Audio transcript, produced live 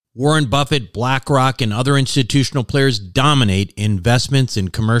Warren Buffett, BlackRock, and other institutional players dominate investments in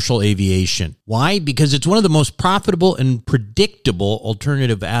commercial aviation. Why? Because it's one of the most profitable and predictable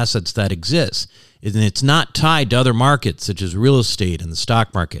alternative assets that exists, and it's not tied to other markets such as real estate and the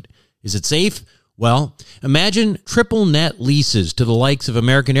stock market. Is it safe? Well, imagine triple net leases to the likes of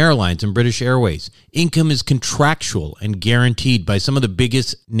American Airlines and British Airways. Income is contractual and guaranteed by some of the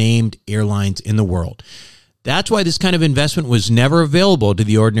biggest named airlines in the world. That's why this kind of investment was never available to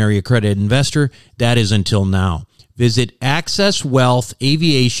the ordinary accredited investor. That is until now. Visit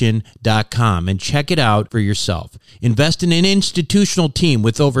accesswealthaviation.com and check it out for yourself. Invest in an institutional team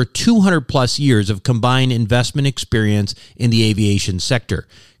with over 200 plus years of combined investment experience in the aviation sector.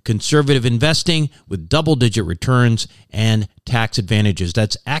 Conservative investing with double-digit returns and tax advantages.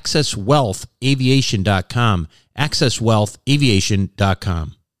 That's accesswealthaviation.com.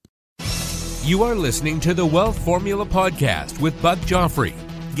 accesswealthaviation.com. You are listening to the Wealth Formula Podcast with Buck Joffrey.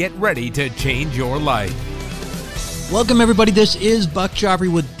 Get ready to change your life. Welcome, everybody. This is Buck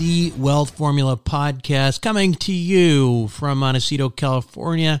Joffrey with the Wealth Formula Podcast, coming to you from Montecito,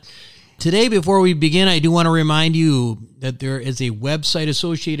 California. Today, before we begin, I do want to remind you that there is a website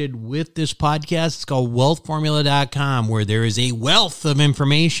associated with this podcast. It's called wealthformula.com, where there is a wealth of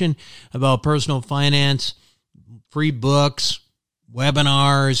information about personal finance, free books,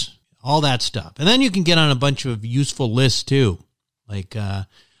 webinars, all that stuff. And then you can get on a bunch of useful lists too, like the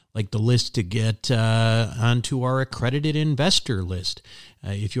list to get onto our accredited investor list.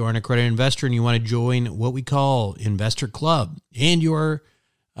 If you are an accredited investor and you want to join what we call Investor Club, and you're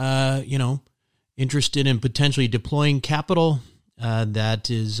interested in potentially deploying capital that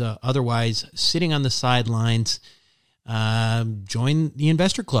is otherwise sitting on the sidelines, join the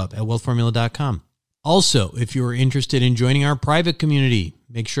Investor Club at wealthformula.com. Also, if you're interested in joining our private community,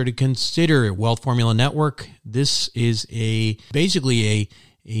 make sure to consider Wealth Formula Network. This is basically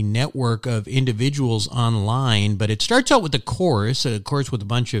a network of individuals online, but it starts out with a course with a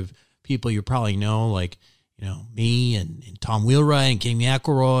bunch of people you probably know, like me and Tom Wheelwright and King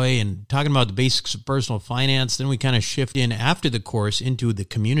McElroy, and talking about the basics of personal finance. Then we kind of shift in after the course into the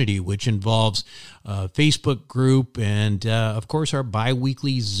community, which involves a Facebook group and, of course, our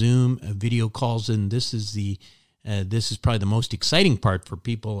bi-weekly Zoom video calls. And this is probably the most exciting part for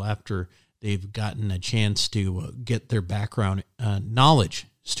people after they've gotten a chance to get their background knowledge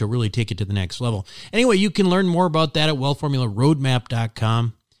to really take it to the next level. Anyway, you can learn more about that at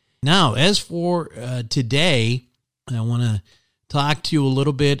wealthformularoadmap.com. Now, as for today, I want to talk to you a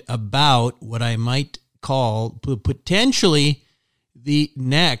little bit about what I might call potentially the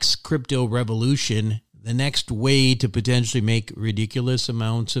next crypto revolution, the next way to potentially make ridiculous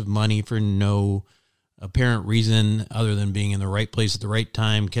amounts of money for no apparent reason other than being in the right place at the right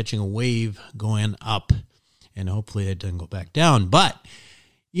time, catching a wave going up, and hopefully it doesn't go back down. But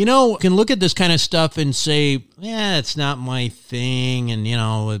you can look at this kind of stuff and say, it's not my thing, and,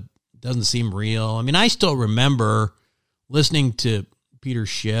 it doesn't seem real. I mean, I still remember listening to Peter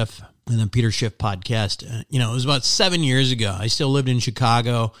Schiff and the Peter Schiff podcast. It was about 7 years ago. I still lived in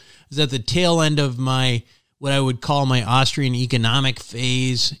Chicago. I was at the tail end of what I would call my Austrian economic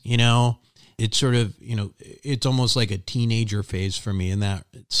phase. It's sort of, it's almost like a teenager phase for me in that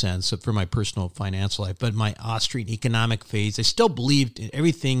sense for my personal financial life. But my Austrian economic phase, I still believed in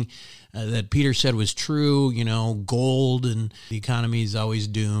everything that Peter said was true, gold and the economy is always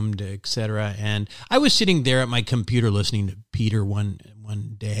doomed, etc. And I was sitting there at my computer listening to Peter one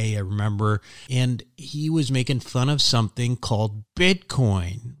day, I remember, and he was making fun of something called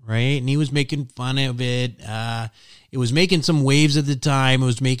Bitcoin, right? And he was making fun of it. It was making some waves at the time. It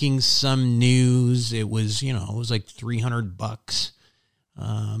was making some news. It was, it was like $300.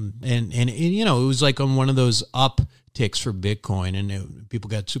 It was like on one of those upticks for Bitcoin, and people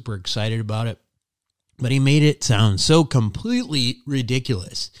got super excited about it. But he made it sound so completely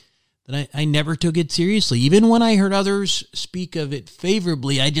ridiculous that I never took it seriously. Even when I heard others speak of it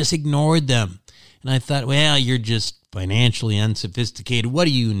favorably, I just ignored them. And I thought, well, you're just financially unsophisticated. What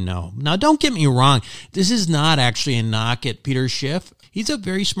do you know? Now, don't get me wrong. This is not actually a knock at Peter Schiff. He's a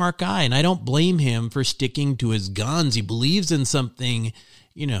very smart guy, and I don't blame him for sticking to his guns. He believes in something,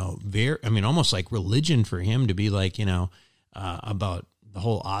 almost like religion for him to be like, about the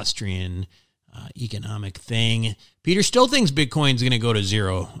whole Austrian economic thing. Peter still thinks Bitcoin's going to go to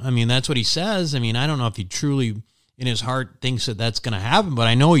zero. I mean, that's what he says. I mean, I don't know if he truly in his heart thinks that that's going to happen, but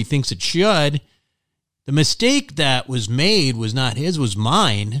I know he thinks it should. The mistake that was made was not his, was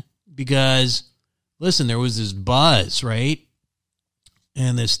mine, because, listen, there was this buzz, right?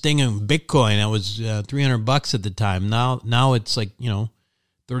 And this thing in Bitcoin that was $300 at the time. Now it's like,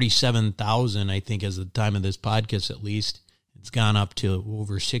 37,000, I think, as the time of this podcast, at least. It's gone up to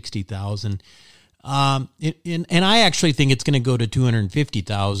over 60,000. And I actually think it's going to go to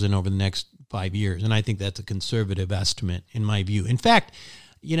 250,000 over the next 5 years. And I think that's a conservative estimate in my view. In fact,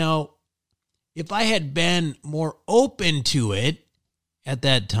 if I had been more open to it at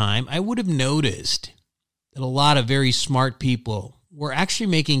that time, I would have noticed that a lot of very smart people were actually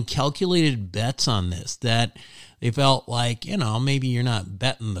making calculated bets on this, that they felt like, maybe you're not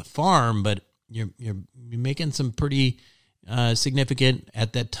betting the farm, but you're making some pretty significant,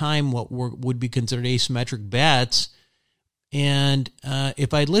 at that time, what would be considered asymmetric bets. And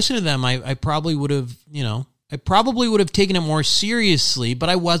if I'd listened to them, I probably would have, taken it more seriously, but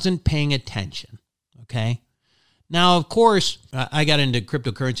I wasn't paying attention. Okay. Now, of course, I got into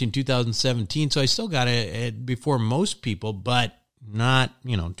cryptocurrency in 2017, so I still got it before most people, but not,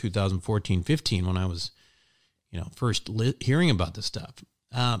 2014, 15 when I was, first hearing about this stuff.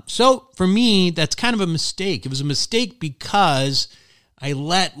 So for me, that's kind of a mistake. It was a mistake because I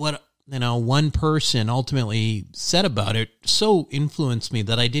let what, one person ultimately said about it so influenced me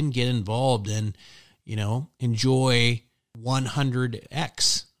that I didn't get involved and, enjoy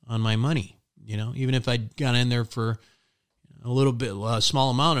 100x on my money. Even if I'd gone in there for a little bit, a small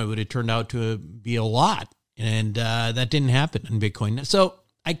amount, it would have turned out to be a lot. And that didn't happen in Bitcoin. So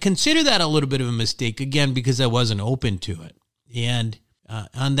I consider that a little bit of a mistake, again, because I wasn't open to it. And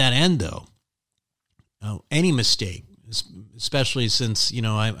on that end, though, any mistake, especially since,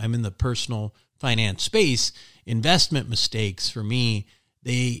 I'm in the personal finance space, investment mistakes for me,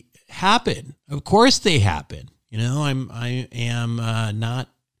 they happen. Of course they happen. I am not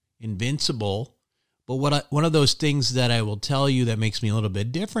invincible. But one of those things that I will tell you that makes me a little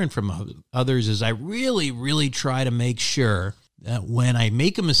bit different from others is I really, really try to make sure that when I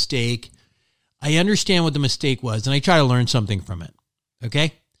make a mistake, I understand what the mistake was and I try to learn something from it.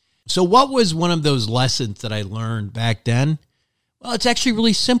 Okay? So what was one of those lessons that I learned back then? Well, it's actually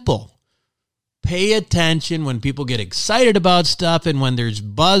really simple. Pay attention when people get excited about stuff and when there's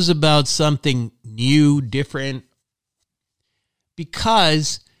buzz about something new, different,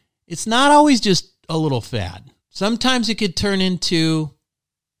 because it's not always just a little fad. Sometimes it could turn into,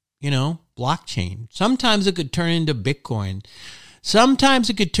 blockchain. Sometimes it could turn into Bitcoin. Sometimes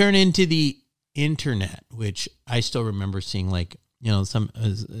it could turn into the internet, which I still remember seeing some,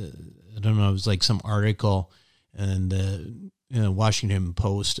 I don't know, it was like some article in the Washington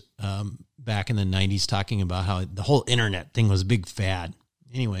Post back in the 90s talking about how the whole internet thing was a big fad.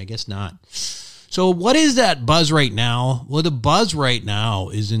 Anyway, I guess not. So what is that buzz right now? Well, the buzz right now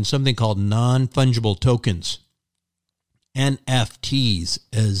is in something called non-fungible tokens, NFTs,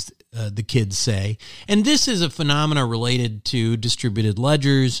 as the kids say. And this is a phenomena related to distributed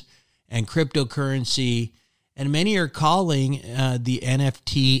ledgers and cryptocurrency. And many are calling the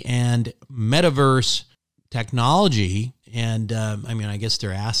NFT and metaverse technology, and I guess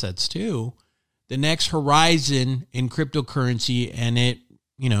their assets too, the next horizon in cryptocurrency. And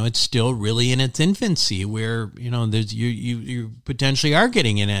it's still really in its infancy, where there's you potentially are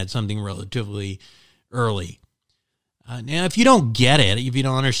getting in at something relatively early. Now, if you don't get it, if you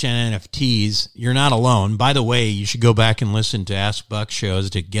don't understand NFTs, you're not alone. By the way, you should go back and listen to Ask Buck shows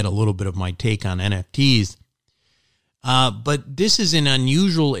to get a little bit of my take on NFTs. But this is an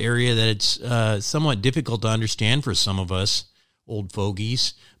unusual area that it's somewhat difficult to understand for some of us old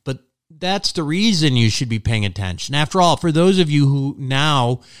fogies. But that's the reason you should be paying attention. After all, for those of you who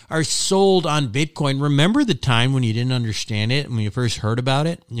now are sold on Bitcoin, remember the time when you didn't understand it and when you first heard about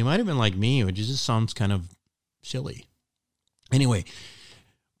it? You might have been like me, which just sounds kind of silly. Anyway,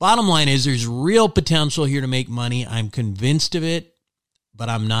 bottom line is there's real potential here to make money. I'm convinced of it, but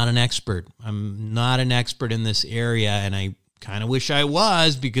I'm not an expert. I'm not an expert in this area, and I kind of wish I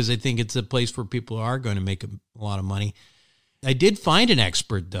was, because I think it's a place where people are going to make a lot of money. I did find an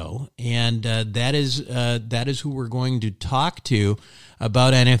expert, though, and that is who we're going to talk to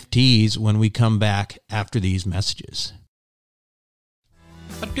about NFTs when we come back after these messages.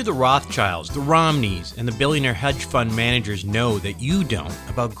 What do the Rothschilds, the Romneys, and the billionaire hedge fund managers know that you don't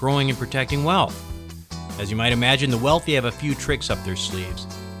about growing and protecting wealth? As you might imagine, the wealthy have a few tricks up their sleeves.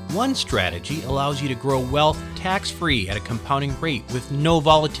 One strategy allows you to grow wealth tax-free at a compounding rate with no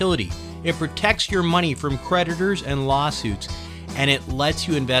volatility. It protects your money from creditors and lawsuits, and it lets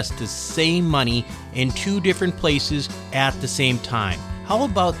you invest the same money in two different places at the same time. How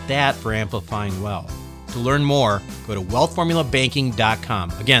about that for amplifying wealth? To learn more, go to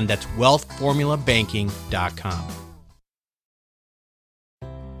wealthformulabanking.com. Again, that's wealthformulabanking.com.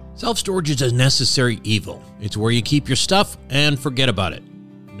 Self-storage is a necessary evil. It's where you keep your stuff and forget about it.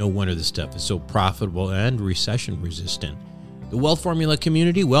 No wonder this stuff is so profitable and recession resistant. The Wealth Formula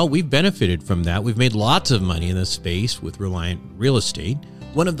community, well, we've benefited from that. We've made lots of money in this space with Reliant Real Estate,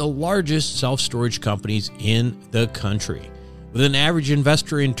 one of the largest self-storage companies in the country. With an average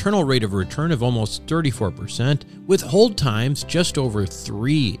investor internal rate of return of almost 34%, with hold times just over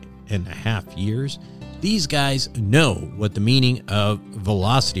 3.5 years, these guys know what the meaning of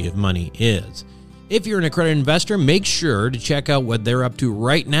velocity of money is. If you're an accredited investor, make sure to check out what they're up to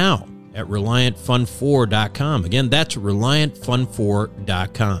right now at ReliantFund4.com. Again, that's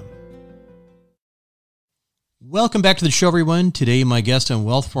ReliantFund4.com. Welcome back to the show, everyone. Today, my guest on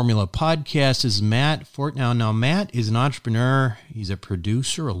Wealth Formula Podcast is Matt Fortnow. Now, Matt is an entrepreneur. He's a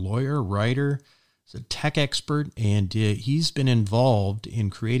producer, a lawyer, writer. He's a tech expert, and he's been involved in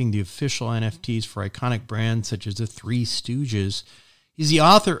creating the official NFTs for iconic brands such as the Three Stooges. He's the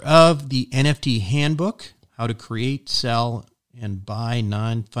author of the NFT Handbook, How to Create, Sell, and Buy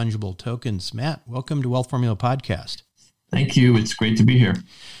Non-Fungible Tokens. Matt, welcome to Wealth Formula Podcast. Thank you. It's great to be here.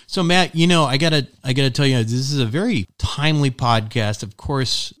 So, Matt, I gotta tell you, this is a very timely podcast. Of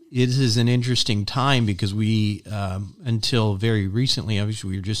course, it is an interesting time because we, until very recently, obviously,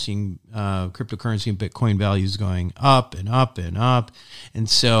 we were just seeing cryptocurrency and Bitcoin values going up and up and up. And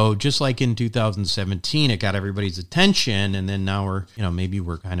so, just like in 2017, it got everybody's attention, and then now we're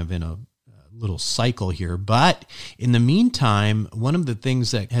kind of in a little cycle here. But in the meantime, one of the things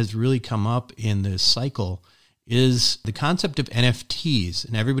that has really come up in this cycle is the concept of NFTs,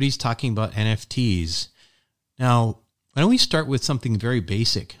 and everybody's talking about NFTs. Now, why don't we start with something very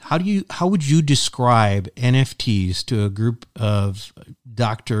basic? How would you describe NFTs to a group of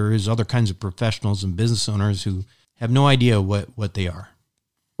doctors, other kinds of professionals and business owners who have no idea what they are?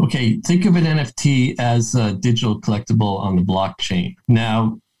 Okay, think of an NFT as a digital collectible on the blockchain.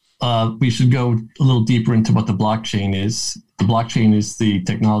 Now, we should go a little deeper into what the blockchain is. The blockchain is the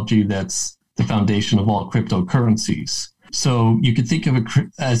technology that's the foundation of all cryptocurrencies. So you could think of it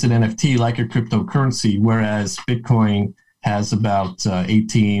as an NFT like a cryptocurrency, whereas Bitcoin has about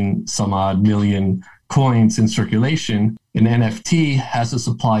 18 some odd million coins in circulation. An NFT has a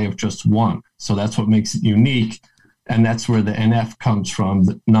supply of just one. So that's what makes it unique. And that's where the NF comes from,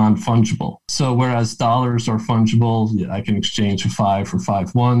 the non-fungible. So whereas dollars are fungible, I can exchange 5 for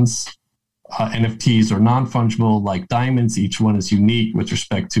 5 ones. NFTs are non-fungible like diamonds. Each one is unique with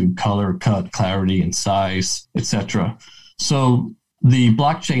respect to color, cut, clarity, and size, etc. So the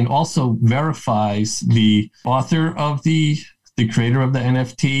blockchain also verifies the author of the creator of the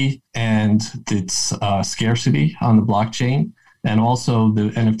NFT and its scarcity on the blockchain, and also the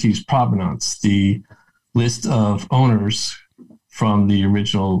NFT's provenance, the list of owners from the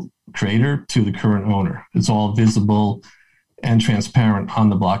original creator to the current owner. It's all visible and transparent on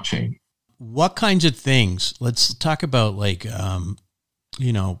the blockchain. What kinds of things? Let's talk about the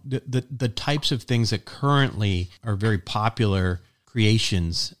types of things that currently are very popular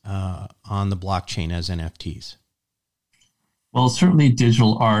creations on the blockchain as NFTs. Well, certainly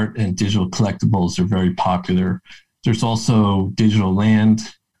digital art and digital collectibles are very popular. There's also digital land,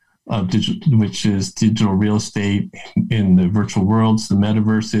 which is digital real estate in the virtual worlds, the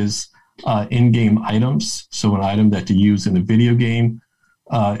metaverses, in-game items. So an item that you use in a video game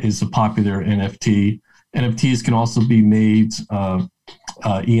is a popular NFT. NFTs can also be made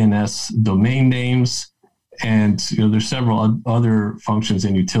ENS domain names, and there's several other functions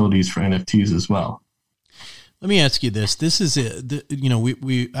and utilities for NFTs as well. Let me ask you this: this is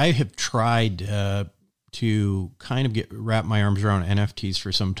I have tried to kind of wrap my arms around NFTs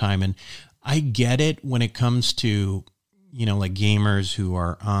for some time, and I get it when it comes to like gamers who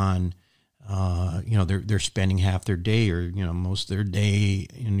are on. They're spending half their day or, most of their day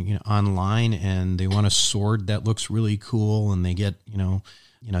online, and they want a sword that looks really cool, and they get,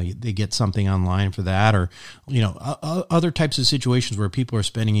 they get something online for that, or, other types of situations where people are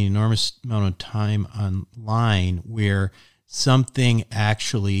spending an enormous amount of time online where something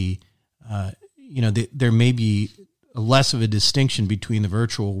actually, there may be less of a distinction between the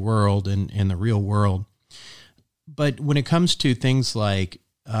virtual world and the real world. But when it comes to things like,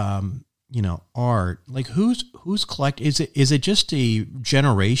 art, like who's collect? Is it just a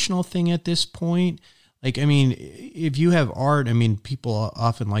generational thing at this point? Like, I mean, if you have art, I mean, people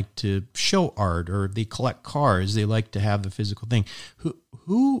often like to show art, or they collect cars. They like to have the physical thing.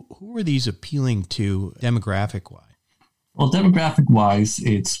 Who are these appealing to demographic wise? Well, demographic wise,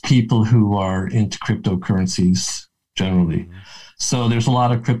 it's people who are into cryptocurrencies generally. Mm-hmm. So there's a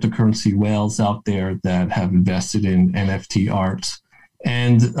lot of cryptocurrency whales out there that have invested in NFT art.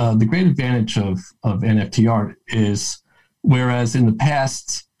 And the great advantage of NFT art is, whereas in the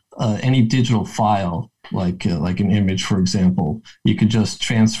past, any digital file, like an image, for example, you could just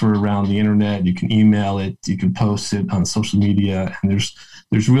transfer around the internet. You can email it. You can post it on social media, and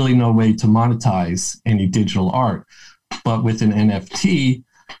there's really no way to monetize any digital art. But with an NFT,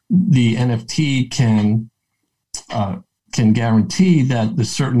 the NFT can guarantee that the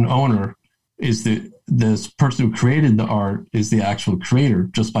certain owner is this person who created the art is the actual creator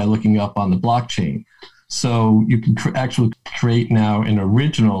just by looking up on the blockchain. So you can actually create now an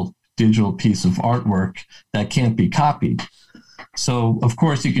original digital piece of artwork that can't be copied. So, of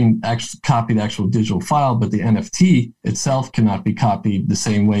course, you can actually copy the actual digital file, but the NFT itself cannot be copied the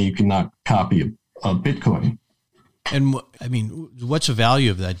same way you cannot copy a Bitcoin. And I mean, what's the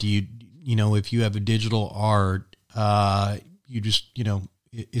value of that? Do you if you have a digital art, you just,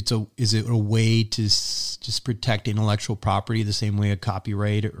 is it a way to just protect intellectual property the same way a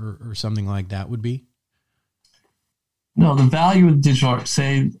copyright or something like that would be? No, the value of digital art,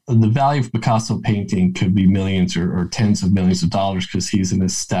 say the value of Picasso painting could be millions or tens of millions of dollars because he's an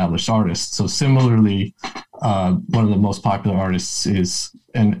established artist. So similarly, one of the most popular artists is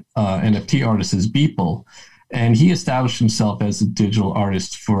an NFT artist is Beeple, and he established himself as a digital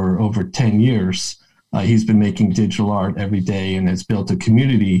artist for over 10 years. He's been making digital art every day and has built a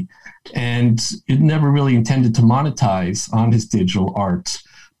community, and it never really intended to monetize on his digital art.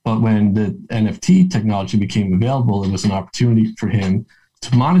 But when the NFT technology became available, it was an opportunity for him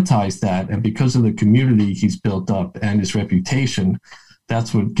to monetize that. And because of the community he's built up and his reputation,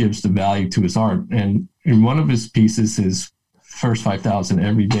 that's what gives the value to his art. And in one of his pieces, his first 5,000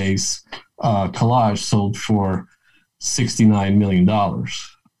 everyday's collage sold for $69 million.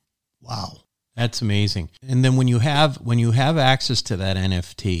 Wow, that's amazing. And then when you have access to that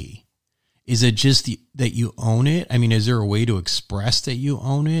NFT, is it just that you own it? I mean, is there a way to express that you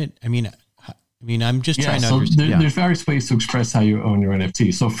own it? I mean, I'm just trying to understand. There's various ways to express how you own your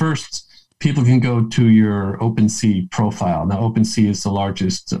NFT. So first, people can go to your OpenSea profile. Now, OpenSea is the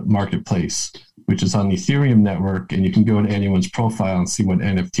largest marketplace, which is on the Ethereum network, and you can go to anyone's profile and see what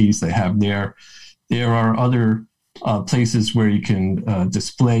NFTs they have there. There are other places where you can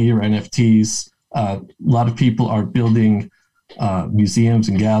display your NFTs. A lot of people are building museums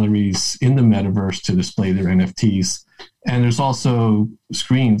and galleries in the metaverse to display their NFTs. And there's also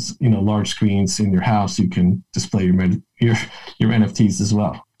screens, large screens in your house. You can display your NFTs as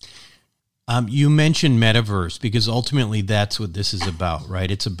well. You mentioned metaverse because ultimately that's what this is about,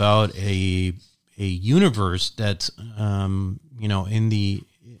 right? It's about a universe that's, in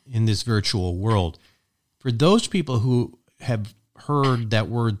this virtual world. For those people who have heard that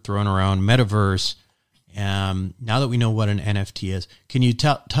word thrown around, metaverse, now that we know what an NFT is, can you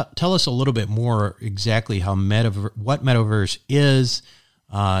tell us a little bit more exactly how what metaverse is?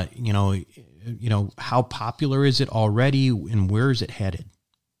 How popular is it already, and where is it headed?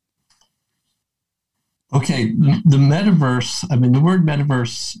 Okay, the metaverse. I mean, the word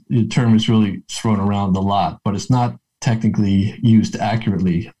metaverse, the term is really thrown around a lot, but it's not technically used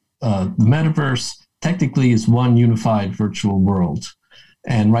accurately. The metaverse technically is one unified virtual world.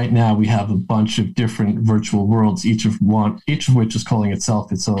 And right now we have a bunch of different virtual worlds, each of which is calling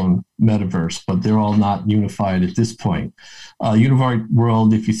itself its own metaverse, but they're all not unified at this point. Unified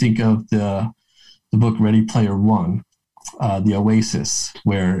world, if you think of the book Ready Player One, the Oasis,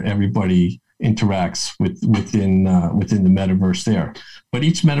 where everybody interacts within the metaverse there. But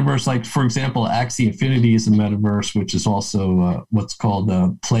each metaverse, like for example, Axie Infinity is a metaverse, which is also what's called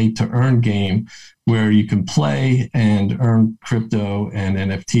a play to earn game, where you can play and earn crypto and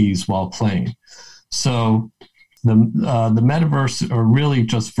NFTs while playing. So the metaverse are really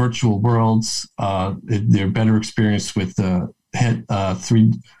just virtual worlds. They're better experienced with the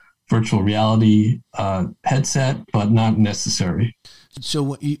 3 virtual reality headset, but not necessary.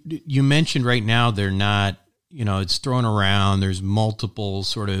 So you mentioned right now they're not, it's thrown around. There's multiple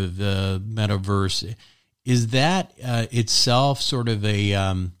sort of metaverse. Is that itself sort of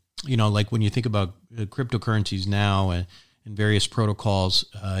a, like when you think about cryptocurrencies now and various protocols,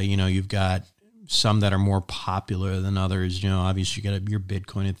 you've got some that are more popular than others. Obviously you got your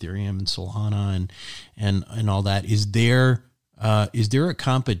Bitcoin, Ethereum, and Solana, and all that. Is there a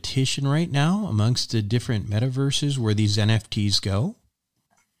competition right now amongst the different metaverses where these NFTs go?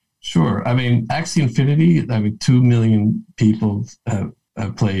 Sure. I mean, Axie Infinity, 2 million people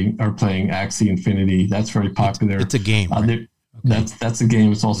are playing Axie Infinity. That's very popular. It's a game. Right? Okay. That's a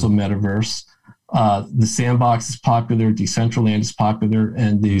game. It's also metaverse. The Sandbox is popular. Decentraland is popular.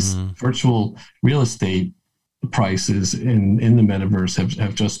 And these virtual real estate prices in the metaverse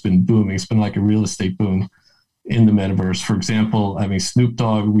have just been booming. It's been like a real estate boom in the metaverse. For example, Snoop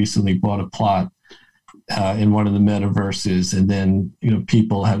Dogg recently bought a plot in one of the metaverses, and then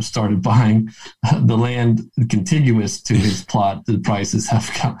people have started buying the land contiguous to his plot. The prices have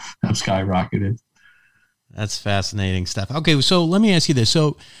skyrocketed. That's fascinating stuff. Okay, so let me ask you this.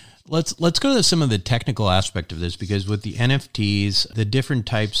 So let's go to some of the technical aspect of this, because with the NFTs, the different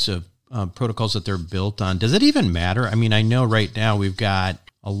types of protocols that they're built on, does it even matter? I mean, I know right now we've got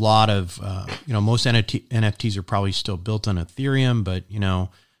a lot of, most NFTs are probably still built on Ethereum, but,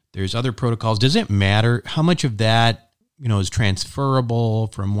 there's other protocols. Does it matter how much of that, is transferable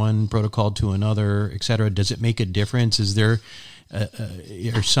from one protocol to another, et cetera? Does it make a difference? Is there,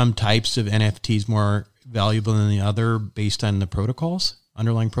 are some types of NFTs more valuable than the other based on the protocols,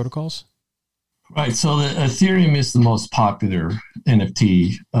 underlying protocols? Right. So the Ethereum is the most popular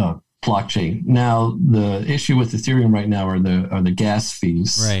NFT blockchain. Now, the issue with Ethereum right now are the gas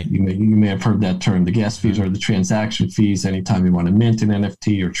fees. Right. You may have heard that term. The gas fees are the transaction fees. Anytime you want to mint an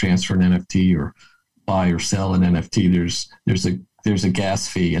NFT or transfer an NFT or buy or sell an NFT, there's a gas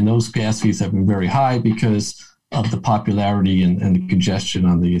fee, and those gas fees have been very high because of the popularity and the congestion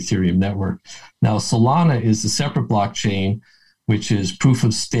on the Ethereum network. Now, Solana is a separate blockchain, which is proof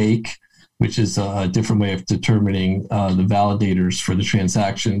of stake, which is a different way of determining the validators for the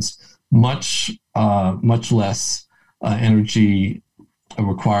transactions. Much less energy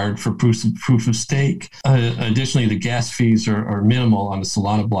required for proof of stake. Additionally, the gas fees are minimal on the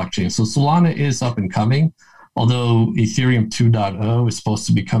Solana blockchain. So Solana is up and coming, although Ethereum 2.0 is supposed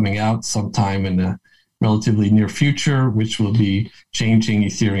to be coming out sometime in the relatively near future, which will be changing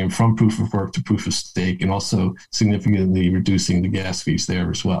Ethereum from proof of work to proof of stake and also significantly reducing the gas fees there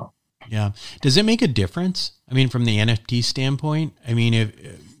as well. Yeah. Does it make a difference? I mean, from the NFT standpoint, I mean, it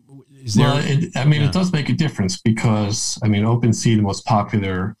does make a difference because, OpenSea, the most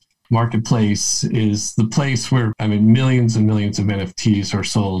popular marketplace, is the place where, millions and millions of NFTs are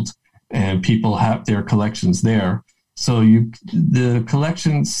sold and people have their collections there. So the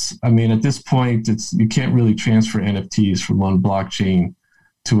collections, at this point, you can't really transfer NFTs from one blockchain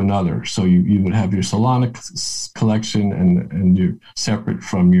to another. So you would have your Solana collection and you're separate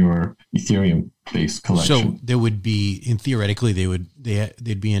from your Ethereum-based collection. So there would be, theoretically,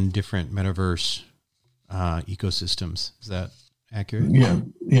 they'd be in different metaverse ecosystems. Is that accurate?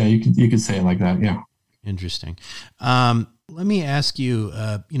 Yeah, you could say it like that. Yeah. Interesting. Let me ask you.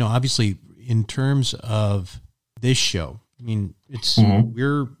 Obviously, in terms of this show, it's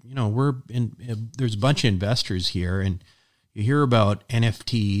we're there's a bunch of investors here, and you hear about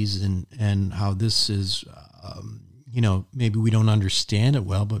NFTs and how this is, maybe we don't understand it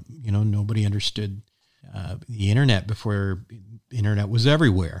well, but, nobody understood the internet before the internet was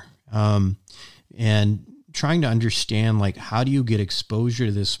everywhere. And trying to understand, how do you get exposure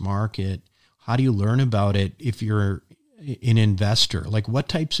to this market? How do you learn about it if you're an investor? What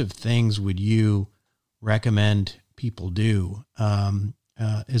types of things would you recommend people do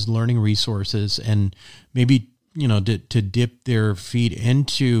as learning resources, and maybe to dip their feet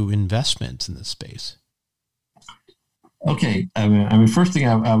into investments in this space? Okay. First thing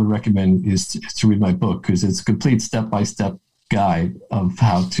I would recommend is to read my book, because it's a complete step-by-step guide of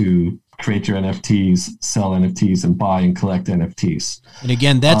how to create your NFTs, sell NFTs, and buy and collect NFTs. And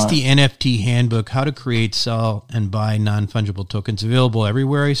again, that's the NFT handbook, how to create, sell, and buy non-fungible tokens, available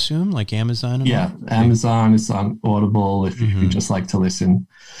everywhere, I assume, like Amazon? Amazon is on Audible if you just like to listen.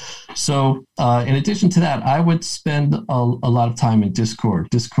 So in addition to that, I would spend a lot of time in Discord.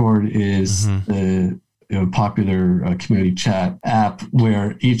 Discord is the popular community chat app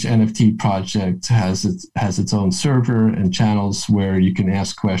where each NFT project has its own server and channels where you can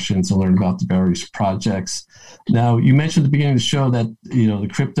ask questions and learn about the various projects. Now, you mentioned at the beginning of the show that the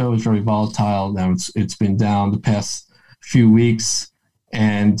crypto is very volatile. Now it's been down the past few weeks,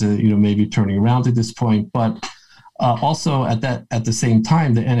 and maybe turning around at this point, but also at the same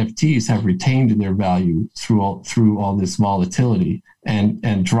time, the NFTs have retained their value through all this volatility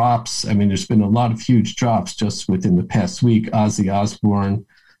and drops. There's been a lot of huge drops just within the past week. Ozzy Osbourne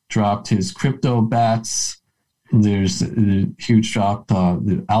dropped his crypto bats. There's a huge drop.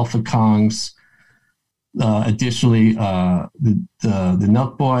 The Alpha Kongs. Additionally, the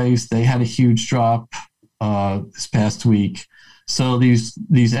Nut Boys, they had a huge drop this past week. So these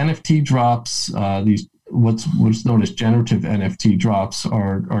NFT drops, these what's known as generative NFT drops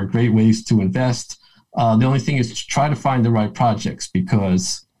are great ways to invest. The only thing is to try to find the right projects,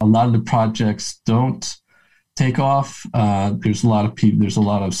 because a lot of the projects don't take off. There's a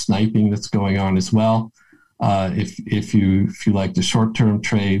lot of sniping that's going on as well. If you like the short-term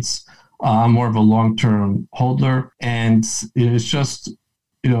trades, I'm more of a long-term holder, and it's just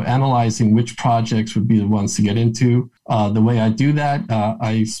analyzing which projects would be the ones to get into. The way I do that,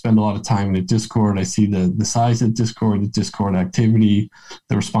 I spend a lot of time in the Discord. I see the size of the Discord activity,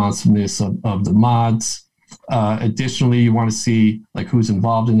 the responsiveness of the mods. Additionally, you want to see like who's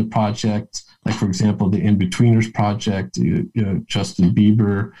involved in the project. Like, for example, the In-Betweeners project, Justin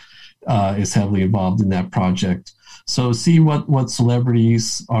Bieber is heavily involved in that project. So see what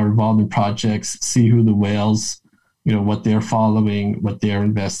celebrities are involved in projects, see who the whales, what they're following, what they're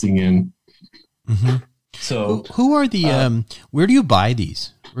investing in. Mm-hmm. So who are the, where do you buy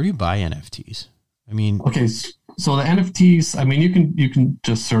these? Where do you buy NFTs? I mean, okay. So the NFTs, I mean, you can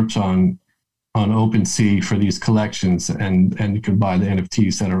just search on OpenSea for these collections and you can buy the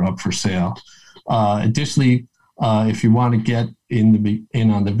NFTs that are up for sale. Additionally, if you want to get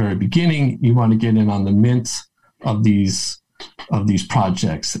in on the very beginning, you want to get in on the mint of these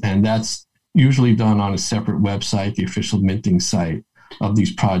projects, and that's usually done on a separate website, the official minting site of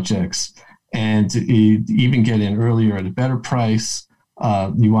these projects. And to even get in earlier at a better price,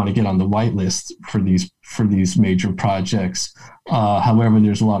 you want to get on the whitelist for these major projects. However,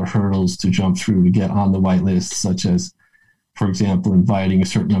 there's a lot of hurdles to jump through to get on the whitelist, such as, for example, inviting a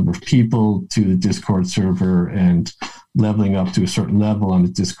certain number of people to the Discord server and leveling up to a certain level on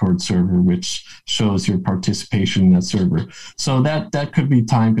the Discord server, which shows your participation in that server. So that could be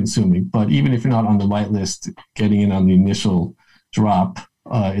time consuming, but even if you're not on the whitelist, getting in on the initial drop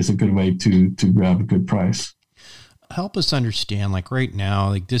is a good way to grab a good price. Help us understand, like right now,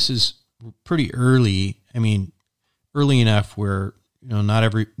 like this is pretty early. I mean, early enough where,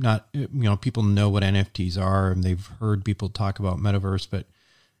 people know what NFTs are and they've heard people talk about metaverse, but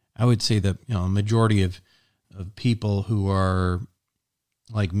I would say that, a majority of people who are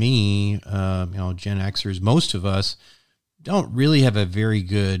like me, Gen Xers, most of us don't really have a very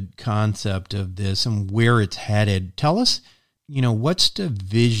good concept of this and where it's headed. Tell us, what's the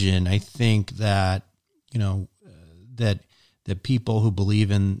vision? I think that, that people who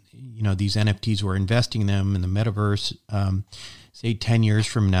believe in, these NFTs or investing in them in the metaverse, say 10 years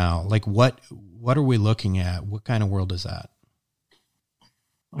from now, like what are we looking at? What kind of world is that?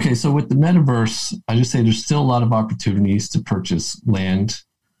 Okay, so with the metaverse, I just say there's still a lot of opportunities to purchase land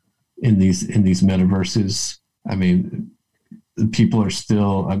in these metaverses. I mean, people are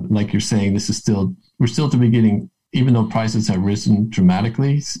still, like you're saying, we're still at the beginning. Even though prices have risen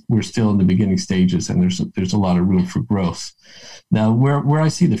dramatically, we're still in the beginning stages, and there's a lot of room for growth. Now, where I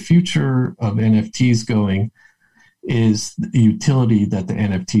see the future of NFTs going is the utility that the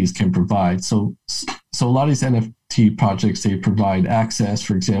NFTs can provide. So a lot of these NFT projects, they provide access.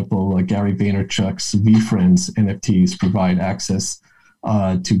 For example, Gary Vaynerchuk's VeeFriends NFTs provide access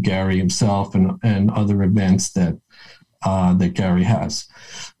to Gary himself and other events that Gary has.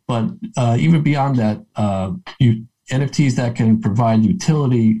 But even beyond that, NFTs that can provide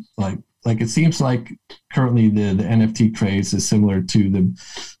utility, like it seems like currently the NFT craze is similar to the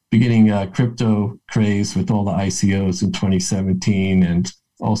beginning crypto craze with all the ICOs in 2017, and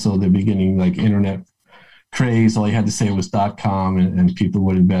also the beginning internet craze. All you had to say was .com and people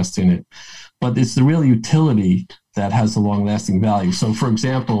would invest in it. But it's the real utility that has a long-lasting value. So, for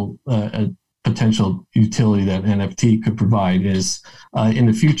example, a potential utility that NFT could provide is in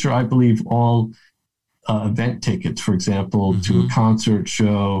the future, I believe all event tickets, for example, to a concert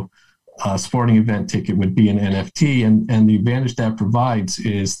show, a sporting event ticket would be an NFT. And the advantage that provides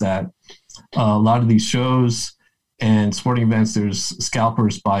is that a lot of these shows and sporting events, there's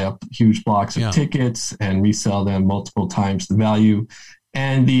scalpers buy up huge blocks of tickets and resell them multiple times the value.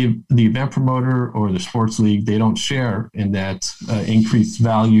 And the event promoter or the sports league, they don't share in that increased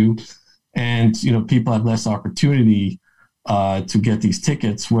value. And, people have less opportunity to get these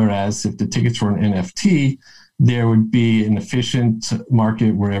tickets. Whereas if the tickets were an NFT, there would be an efficient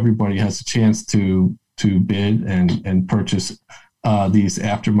market where everybody has a chance to bid and purchase these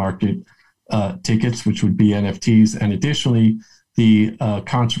aftermarket tickets, which would be NFTs. And additionally, the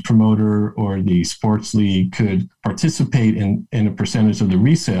concert promoter or the sports league could participate in a percentage of the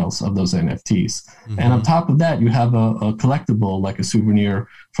resales of those NFTs. And on top of that, you have a collectible, like a souvenir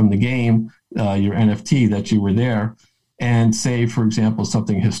from the game, your NFT that you were there. And say, for example,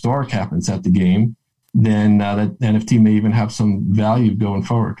 something historic happens at the game, then that NFT may even have some value going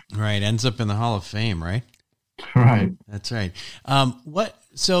forward. Right. Ends up in the Hall of Fame, right? Right. That's right. And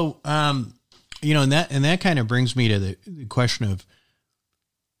that kind of brings me to the question of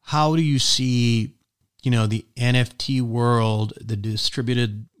how do you see, the NFT world, the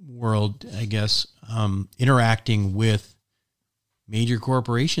distributed world, I guess, interacting with major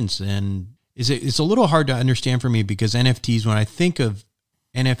corporations? And it's a little hard to understand for me because NFTs, when I think of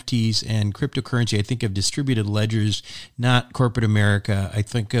NFTs and cryptocurrency, I think of distributed ledgers, not corporate America. I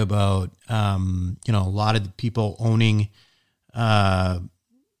think about, a lot of the people owning, and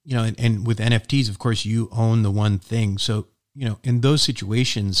with NFTs, of course, you own the one thing. So, in those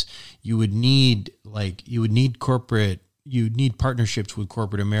situations, you would need partnerships with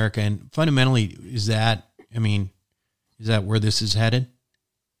corporate America. And fundamentally, is that where this is headed?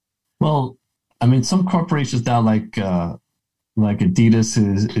 Well, some corporations now, like Adidas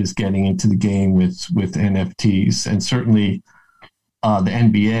is getting into the game with NFTs, and certainly the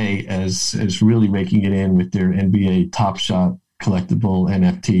NBA is really raking it in with their NBA Top Shot collectible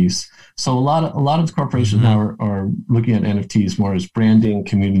NFTs. So a lot of the corporations now are looking at NFTs more as branding,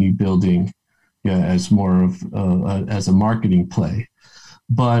 community building, as more of as a marketing play.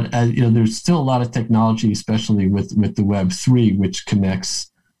 But there's still a lot of technology, especially with the Web3, which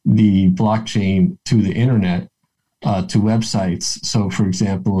connects the blockchain to the internet, to websites. So, for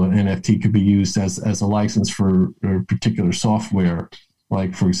example, an NFT could be used as a license for a particular software,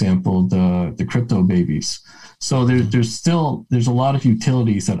 like, for example, the crypto babies. So there's a lot of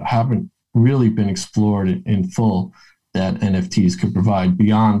utilities that haven't really been explored in full that NFTs could provide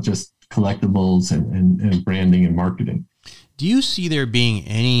beyond just collectibles and branding and marketing. Do you see there being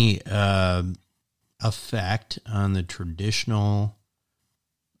any effect on the traditional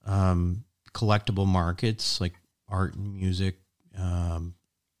collectible markets like art and music,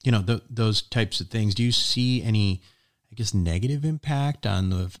 those types of things? Do you see any, negative impact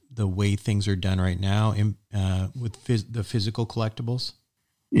on the way things are done right now with the physical collectibles?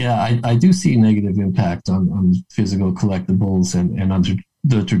 Yeah, I do see negative impact on physical collectibles and on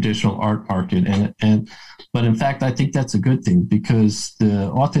the traditional art market. But in fact, I think that's a good thing, because the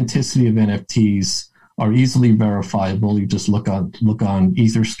authenticity of NFTs are easily verifiable. You just look on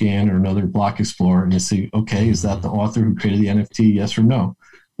Etherscan or another block explorer and you see, okay, is that the author who created the NFT? Yes or no?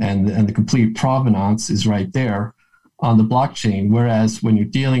 And the complete provenance is right there on the blockchain. Whereas when you're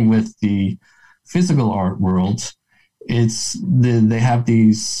dealing with the physical art world, they have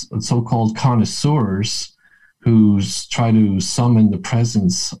these so-called connoisseurs who try to summon the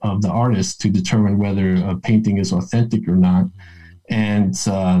presence of the artist to determine whether a painting is authentic or not. And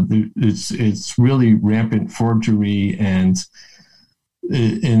it's really rampant forgery, and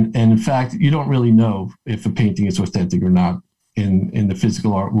in fact, you don't really know if a painting is authentic or not in the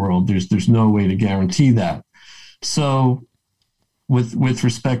physical art world. There's no way to guarantee that. So, with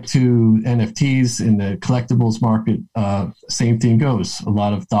respect to NFTs in the collectibles market, same thing goes. A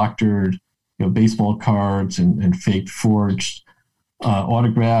lot of doctored, baseball cards and fake forged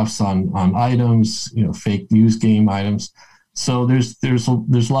autographs on items, fake used game items. So there's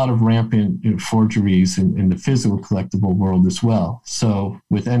a lot of rampant forgeries in the physical collectible world as well. So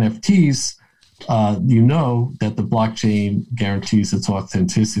with NFTs, that the blockchain guarantees its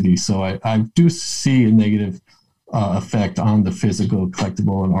authenticity. So I do see a negative effect on the physical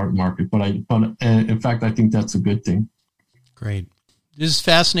collectible and art market, but in fact, I think that's a good thing. Great. This is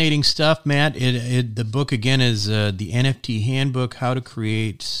fascinating stuff, Matt. The book, again, is the NFT Handbook, How to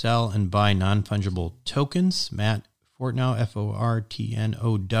Create, Sell, and Buy Non-Fungible Tokens. Matt Fortnow,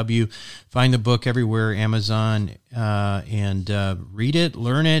 Fortnow. Find the book everywhere, Amazon, and read it,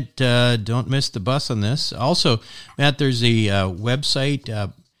 learn it. Don't miss the bus on this. Also, Matt, there's a website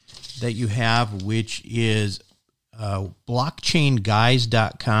that you have, which is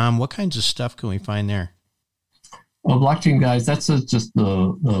blockchainguys.com. What kinds of stuff can we find there? Well, Blockchain Guys, that's just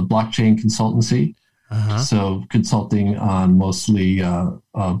the blockchain consultancy. So consulting on mostly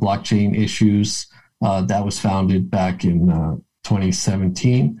blockchain issues. That was founded back in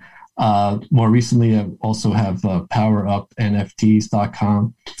 2017. More recently, I also have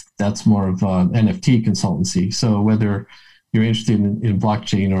powerupnfts.com. That's more of an NFT consultancy. So whether you're interested in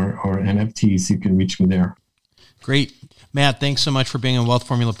blockchain or NFTs, you can reach me there. Great. Matt, thanks so much for being on Wealth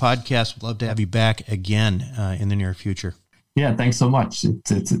Formula Podcast. We'd love to have you back again in the near future. Yeah, thanks so much.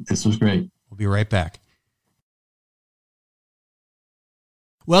 This was great. We'll be right back.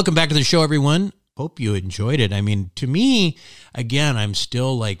 Welcome back to the show, everyone. Hope you enjoyed it. To me, again, I'm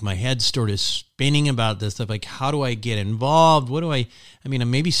still my head's sort of spinning about this stuff. How do I get involved? What do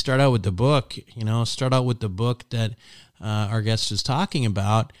maybe start out with the book, that our guest is talking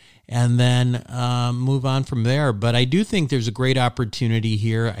about, and then move on from there. But I do think there's a great opportunity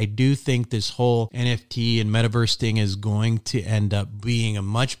here. I do think this whole NFT and metaverse thing is going to end up being a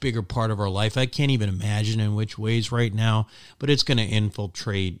much bigger part of our life. I can't even imagine in which ways right now, but it's going to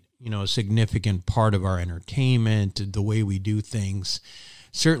infiltrate, a significant part of our entertainment, the way we do things,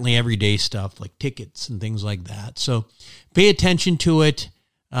 certainly everyday stuff like tickets and things like that. So pay attention to it,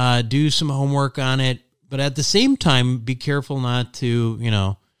 do some homework on it, But at the same time, be careful not to,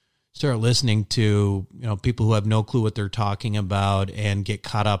 start listening to, people who have no clue what they're talking about and get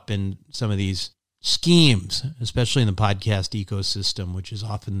caught up in some of these schemes, especially in the podcast ecosystem, which is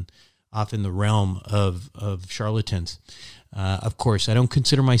often the realm of charlatans. Of course, I don't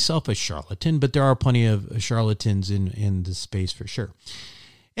consider myself a charlatan, but there are plenty of charlatans in this space for sure.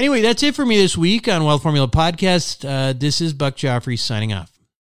 Anyway, that's it for me this week on Wealth Formula Podcast. This is Buck Joffrey signing off.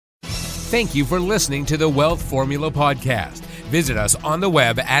 Thank you for listening to the Wealth Formula Podcast. Visit us on the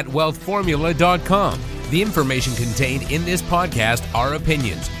web at wealthformula.com. The information contained in this podcast are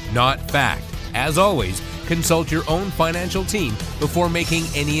opinions, not fact. As always, consult your own financial team before making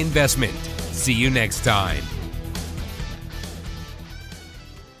any investment. See you next time.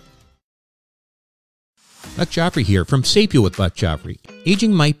 Buck Joffrey here from Sapio with Buck Joffrey.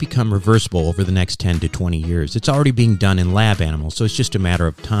 Aging might become reversible over the next 10 to 20 years. It's already being done in lab animals, so it's just a matter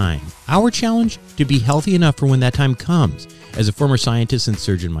of time. Our challenge? To be healthy enough for when that time comes. As a former scientist and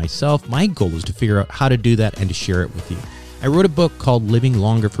surgeon myself, my goal is to figure out how to do that and to share it with you. I wrote a book called Living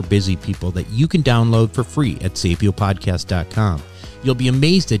Longer for Busy People that you can download for free at sapiopodcast.com. You'll be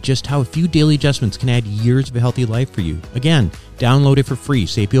amazed at just how a few daily adjustments can add years of a healthy life for you. Again, download it for free,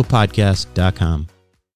 sapiopodcast.com.